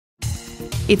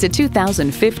It's a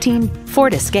 2015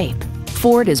 Ford Escape.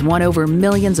 Ford has won over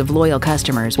millions of loyal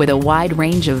customers with a wide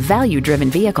range of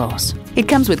value-driven vehicles. It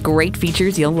comes with great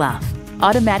features you'll love: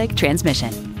 automatic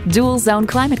transmission, dual zone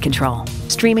climate control,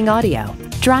 streaming audio,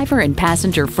 driver and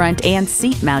passenger front and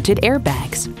seat mounted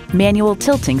airbags, manual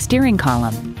tilting steering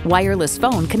column, wireless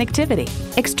phone connectivity,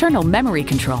 external memory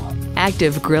control,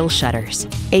 active grille shutters,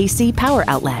 AC power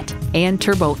outlet, and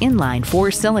turbo inline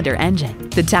 4-cylinder engine.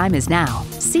 The time is now.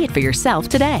 See it for yourself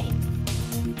today.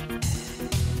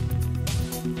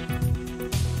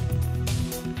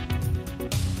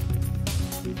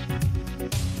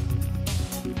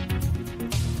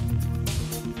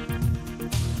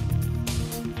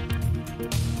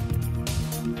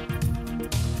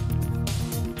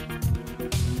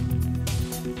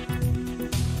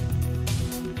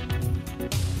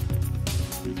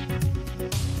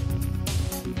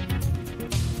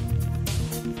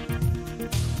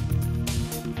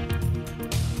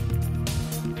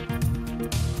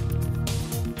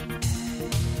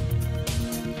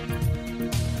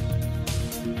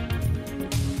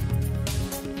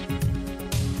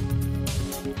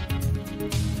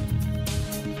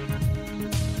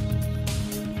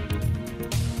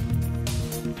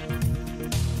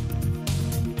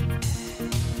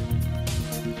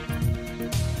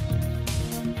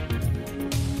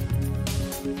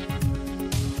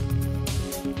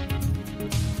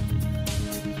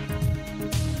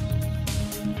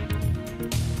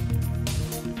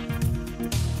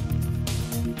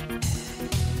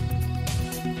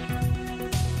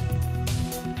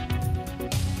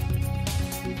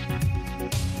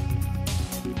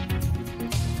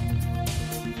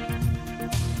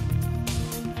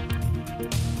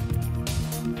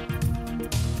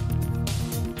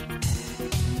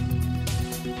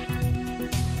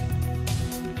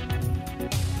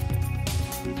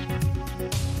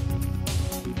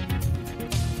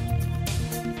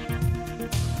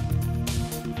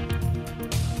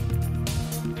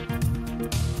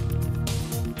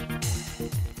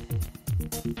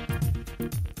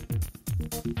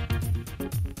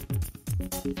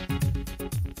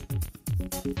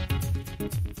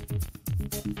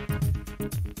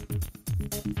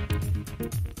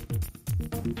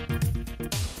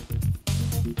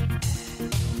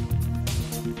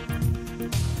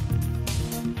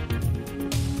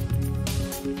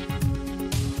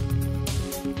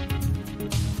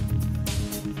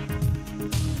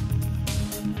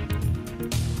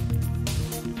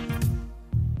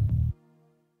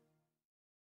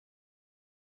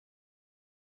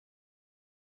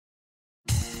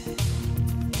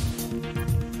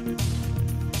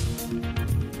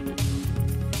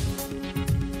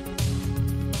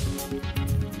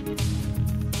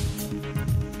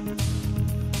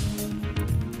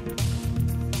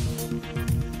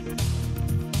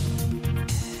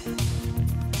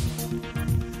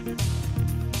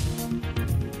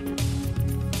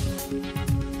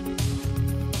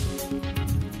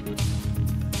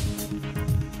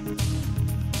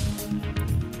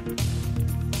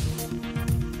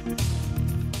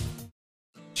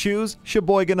 Choose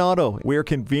Sheboygan Auto. We're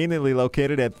conveniently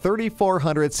located at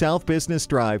 3400 South Business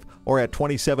Drive or at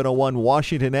 2701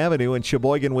 Washington Avenue in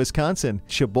Sheboygan, Wisconsin.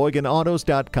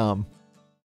 SheboyganAutos.com.